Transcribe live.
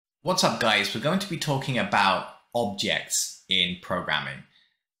What's up, guys? We're going to be talking about objects in programming.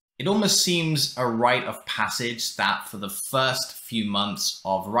 It almost seems a rite of passage that for the first few months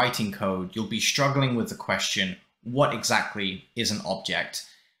of writing code, you'll be struggling with the question, what exactly is an object?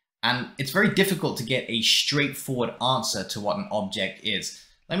 And it's very difficult to get a straightforward answer to what an object is.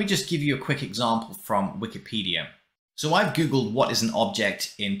 Let me just give you a quick example from Wikipedia. So I've Googled what is an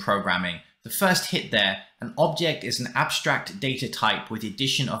object in programming. The first hit there, an object is an abstract data type with the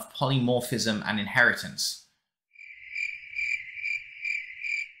addition of polymorphism and inheritance.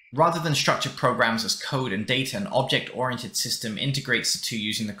 Rather than structured programs as code and data, an object-oriented system integrates the two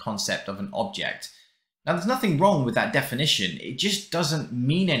using the concept of an object. Now, there's nothing wrong with that definition. It just doesn't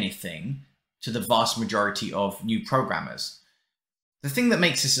mean anything to the vast majority of new programmers. The thing that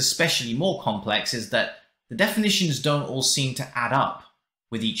makes this especially more complex is that the definitions don't all seem to add up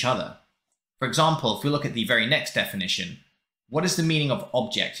with each other. For example, if we look at the very next definition, what is the meaning of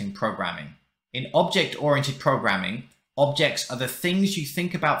object in programming? In object-oriented programming, objects are the things you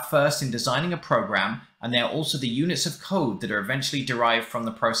think about first in designing a program, and they are also the units of code that are eventually derived from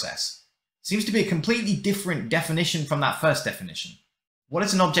the process. Seems to be a completely different definition from that first definition. What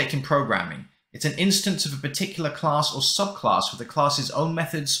is an object in programming? It's an instance of a particular class or subclass with the class's own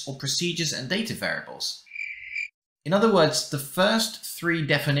methods or procedures and data variables. In other words, the first three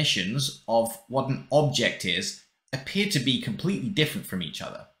definitions of what an object is appear to be completely different from each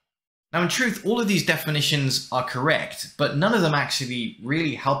other. Now, in truth, all of these definitions are correct, but none of them actually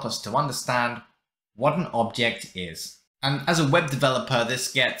really help us to understand what an object is. And as a web developer,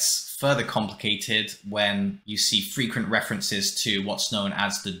 this gets further complicated when you see frequent references to what's known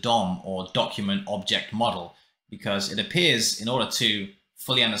as the DOM, or Document Object Model, because it appears in order to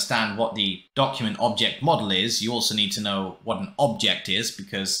fully understand what the document object model is, you also need to know what an object is,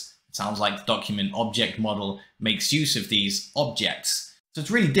 because it sounds like the document object model makes use of these objects. So it's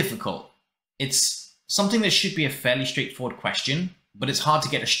really difficult. It's something that should be a fairly straightforward question, but it's hard to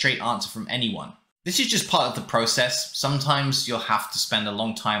get a straight answer from anyone. This is just part of the process. Sometimes you'll have to spend a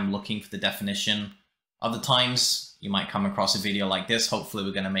long time looking for the definition. Other times you might come across a video like this. Hopefully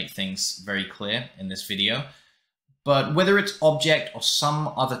we're going to make things very clear in this video. But whether it's object or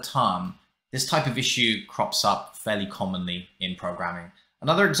some other term, this type of issue crops up fairly commonly in programming.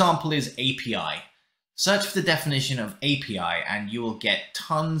 Another example is API. Search for the definition of API and you will get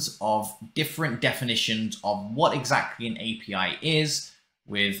tons of different definitions of what exactly an API is,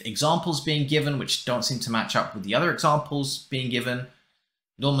 with examples being given which don't seem to match up with the other examples being given.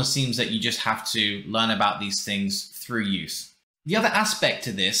 It almost seems that you just have to learn about these things through use. The other aspect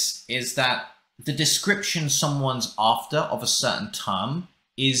to this is that the description someone's after of a certain term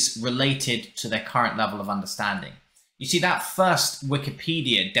is related to their current level of understanding. You see, that first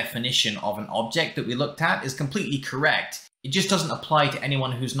Wikipedia definition of an object that we looked at is completely correct. It just doesn't apply to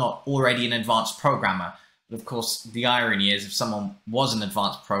anyone who's not already an advanced programmer. But of course, the irony is if someone was an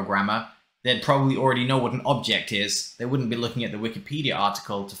advanced programmer, they'd probably already know what an object is. They wouldn't be looking at the Wikipedia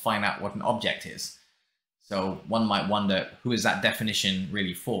article to find out what an object is. So one might wonder, who is that definition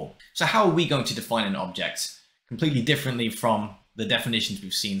really for? So how are we going to define an object? Completely differently from the definitions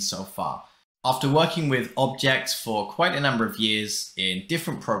we've seen so far. After working with objects for quite a number of years in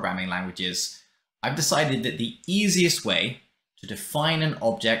different programming languages, I've decided that the easiest way to define an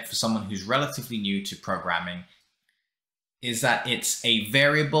object for someone who's relatively new to programming is that it's a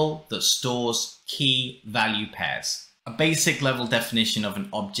variable that stores key value pairs. A basic level definition of an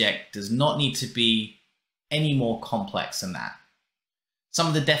object does not need to be any more complex than that. Some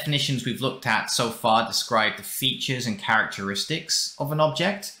of the definitions we've looked at so far describe the features and characteristics of an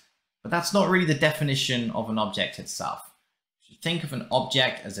object, but that's not really the definition of an object itself. You think of an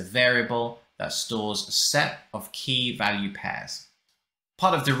object as a variable that stores a set of key value pairs.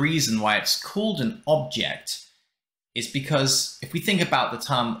 Part of the reason why it's called an object is because if we think about the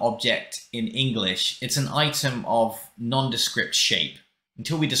term object in English, it's an item of nondescript shape.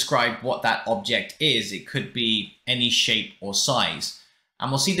 Until we describe what that object is, it could be any shape or size.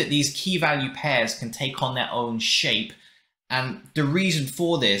 And we'll see that these key value pairs can take on their own shape. And the reason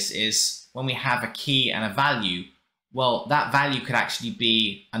for this is when we have a key and a value, well, that value could actually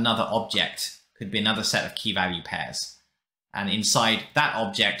be another object, could be another set of key value pairs. And inside that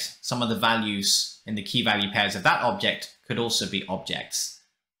object, some of the values in the key value pairs of that object could also be objects.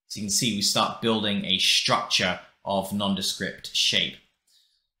 So you can see we start building a structure of nondescript shape.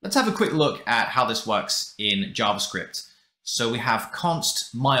 Let's have a quick look at how this works in JavaScript. So we have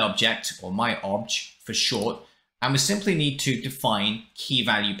const myObject, or myObj for short, and we simply need to define key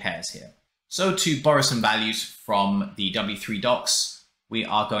value pairs here. So to borrow some values from the W3 docs, we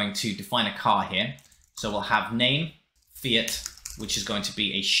are going to define a car here. So we'll have name, Fiat, which is going to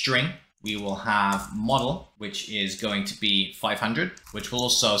be a string. We will have model, which is going to be 500, which will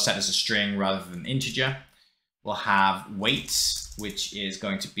also set as a string rather than integer. We'll have weight, which is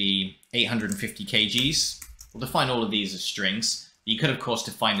going to be 850 kgs. We'll define all of these as strings. You could, of course,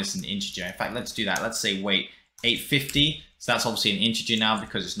 define this in integer. In fact, let's do that. Let's say weight 850. So that's obviously an integer now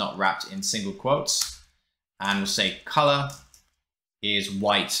because it's not wrapped in single quotes. And we'll say color is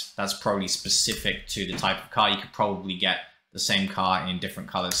white. That's probably specific to the type of car. You could probably get the same car in different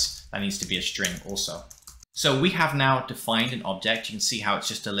colors. That needs to be a string also. So we have now defined an object. You can see how it's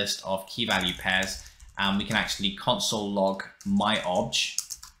just a list of key value pairs. And we can actually console log my obj.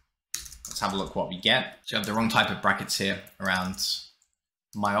 Let's have a look what we get. So I have the wrong type of brackets here around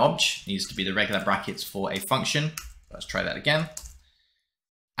my obj. Needs to be the regular brackets for a function. Let's try that again.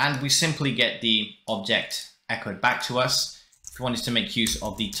 And we simply get the object echoed back to us. If we wanted to make use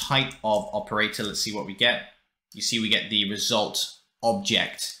of the type of operator, let's see what we get. You see we get the result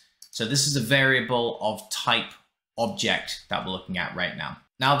object. So this is a variable of type object that we're looking at right now.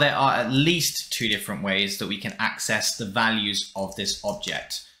 Now there are at least two different ways that we can access the values of this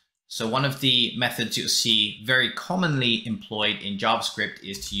object. So one of the methods you'll see very commonly employed in JavaScript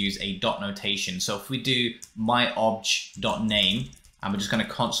is to use a dot notation. So if we do myobj.name, and we're just going to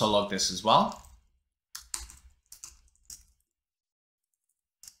console log this as well.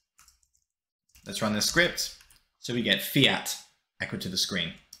 Let's run the script. So we get fiat echoed to the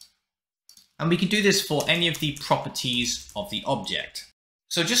screen. And we can do this for any of the properties of the object.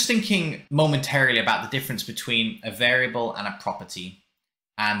 So just thinking momentarily about the difference between a variable and a property,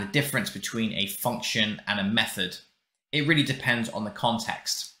 and the difference between a function and a method, it really depends on the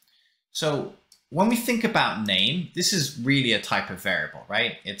context. So when we think about name, this is really a type of variable,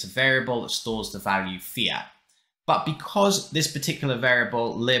 right? It's a variable that stores the value fiat. But because this particular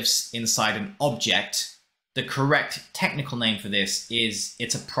variable lives inside an object, the correct technical name for this is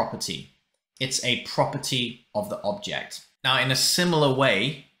it's a property. It's a property of the object. Now, in a similar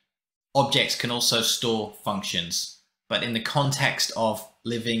way, objects can also store functions, but in the context of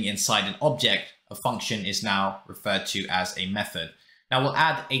living inside an object, a function is now referred to as a method. Now, we'll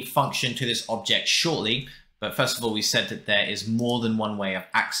add a function to this object shortly, but first of all, we said that there is more than one way of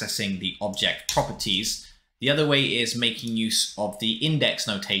accessing the object properties. The other way is making use of the index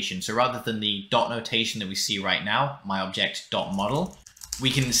notation. So rather than the dot notation that we see right now, myObject.model,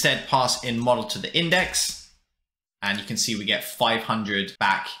 we can instead pass in model to the index. And you can see we get 500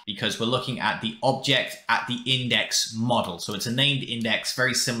 back because we're looking at the object at the index model. So it's a named index,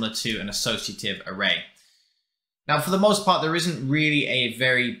 very similar to an associative array. Now, for the most part, there isn't really a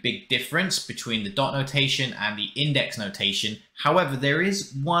very big difference between the dot notation and the index notation. However, there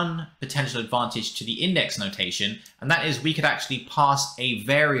is one potential advantage to the index notation, and that is we could actually pass a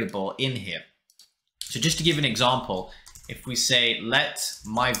variable in here. So just to give an example, if we say let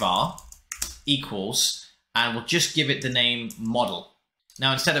myvar equals, and we'll just give it the name model.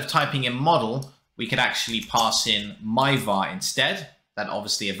 Now, instead of typing in model, we could actually pass in myvar instead. That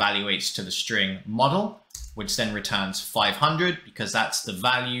obviously evaluates to the string model, which then returns 500 because that's the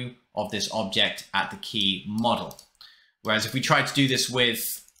value of this object at the key model. Whereas if we try to do this with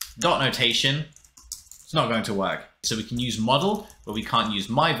dot notation, it's not going to work. So we can use model, but we can't use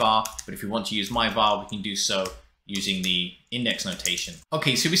myvar. But if we want to use myvar, we can do so using the index notation.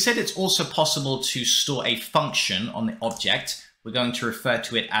 Okay, so we said it's also possible to store a function on the object. We're going to refer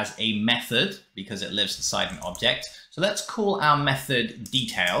to it as a method because it lives inside an object. So let's call our method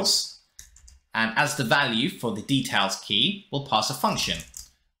details. And as the value for the details key, we'll pass a function.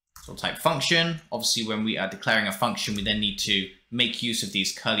 So we'll type function. Obviously, when we are declaring a function, we then need to make use of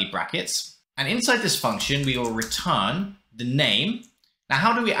these curly brackets. And inside this function, we will return the name. Now,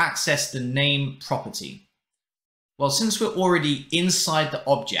 how do we access the name property? Well, since we're already inside the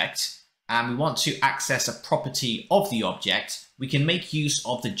object and we want to access a property of the object, we can make use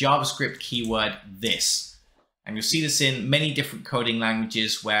of the JavaScript keyword this. And you'll see this in many different coding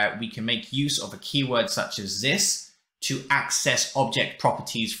languages where we can make use of a keyword such as this to access object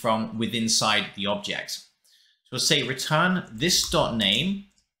properties from within inside the object. So we'll say return this.name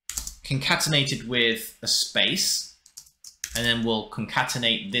concatenated with a space, and then we'll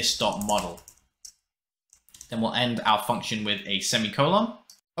concatenate this.model. Then we'll end our function with a semicolon.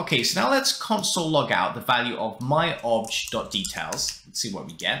 Okay, so now let's console log out the value of myobj.details. Let's see what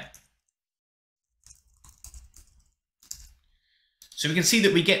we get. So we can see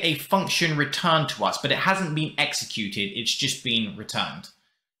that we get a function returned to us, but it hasn't been executed, it's just been returned.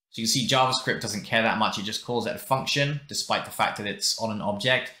 So you can see JavaScript doesn't care that much, it just calls it a function, despite the fact that it's on an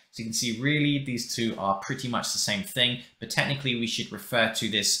object. So you can see really these two are pretty much the same thing, but technically we should refer to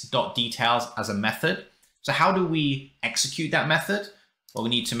this .details as a method. So how do we execute that method? Well, we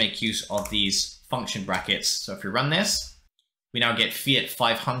need to make use of these function brackets. So if we run this, we now get fiat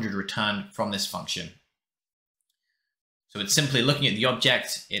 500 returned from this function. So it's simply looking at the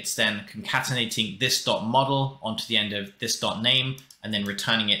object, it's then concatenating this .model onto the end of this .name and then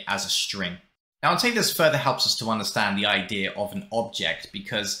returning it as a string. Now I'd say this further helps us to understand the idea of an object,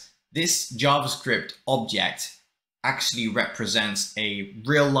 because this JavaScript object actually represents a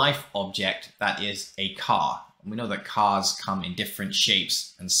real life object that is a car. And we know that cars come in different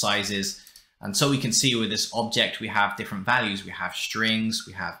shapes and sizes. And so we can see with this object, we have different values. We have strings,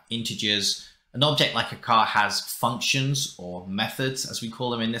 we have integers. An object like a car has functions or methods, as we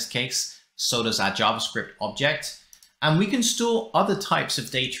call them in this case. So does our JavaScript object. And we can store other types of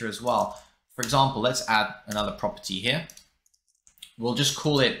data as well. For example, let's add another property here. We'll just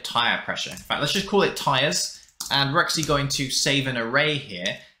call it tire pressure. In fact, let's just call it tires. And we're actually going to save an array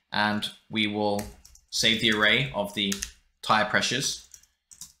here. And we will save the array of the tire pressures.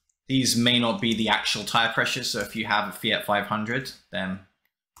 These may not be the actual tire pressures. So if you have a Fiat 500, then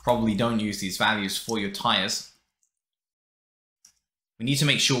probably don't use these values for your tires. We need to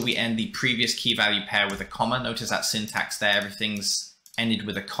make sure we end the previous key value pair with a comma. Notice that syntax there, everything's ended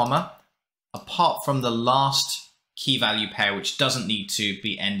with a comma, apart from the last key value pair, which doesn't need to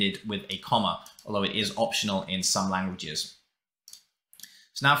be ended with a comma, although it is optional in some languages.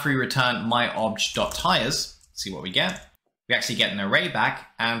 So now if we return myobj.tires, see what we get. We actually get an array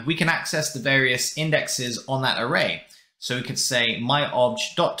back, and we can access the various indexes on that array. So we could say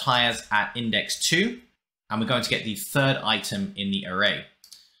myobj.tires at index 2, and we're going to get the third item in the array.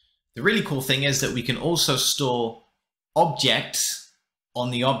 The really cool thing is that we can also store objects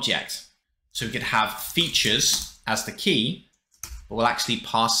on the object. So we could have features as the key, but we'll actually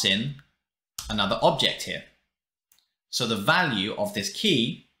pass in another object here. So the value of this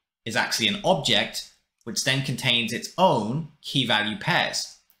key is actually an object, which then contains its own key value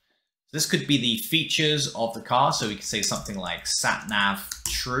pairs. This could be the features of the car. So we could say something like sat nav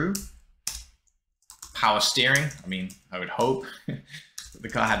true, power steering. I mean, I would hope that the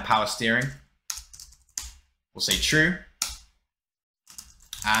car had power steering. We'll say true.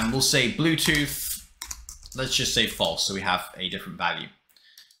 And we'll say Bluetooth. Let's just say false. So we have a different value.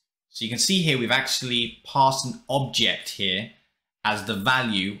 So you can see here, we've actually passed an object here as the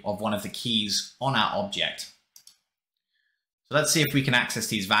value of one of the keys on our object. So let's see if we can access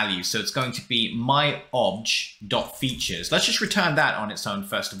these values. So it's going to be myobj.features. Let's just return that on its own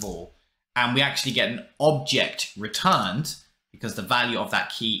first of all. And we actually get an object returned because the value of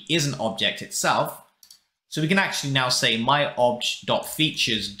that key is an object itself. So we can actually now say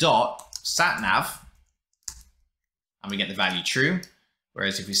myobj.features.satnav, and we get the value true.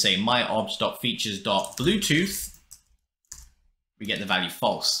 Whereas if we say myobj.features.bluetooth, we get the value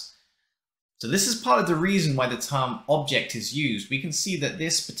false. So this is part of the reason why the term object is used. We can see that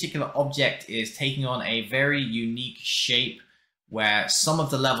this particular object is taking on a very unique shape where some of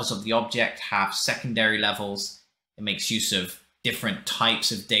the levels of the object have secondary levels. It makes use of different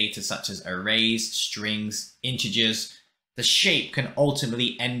types of data such as arrays, strings, integers. The shape can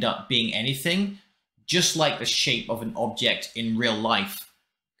ultimately end up being anything, just like the shape of an object in real life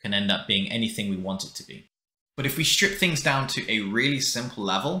can end up being anything we want it to be. But if we strip things down to a really simple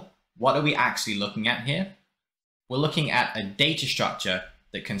level, what are we actually looking at here? We're looking at a data structure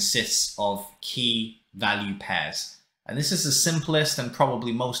that consists of key value pairs. And this is the simplest and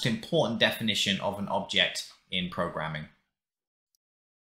probably most important definition of an object in programming.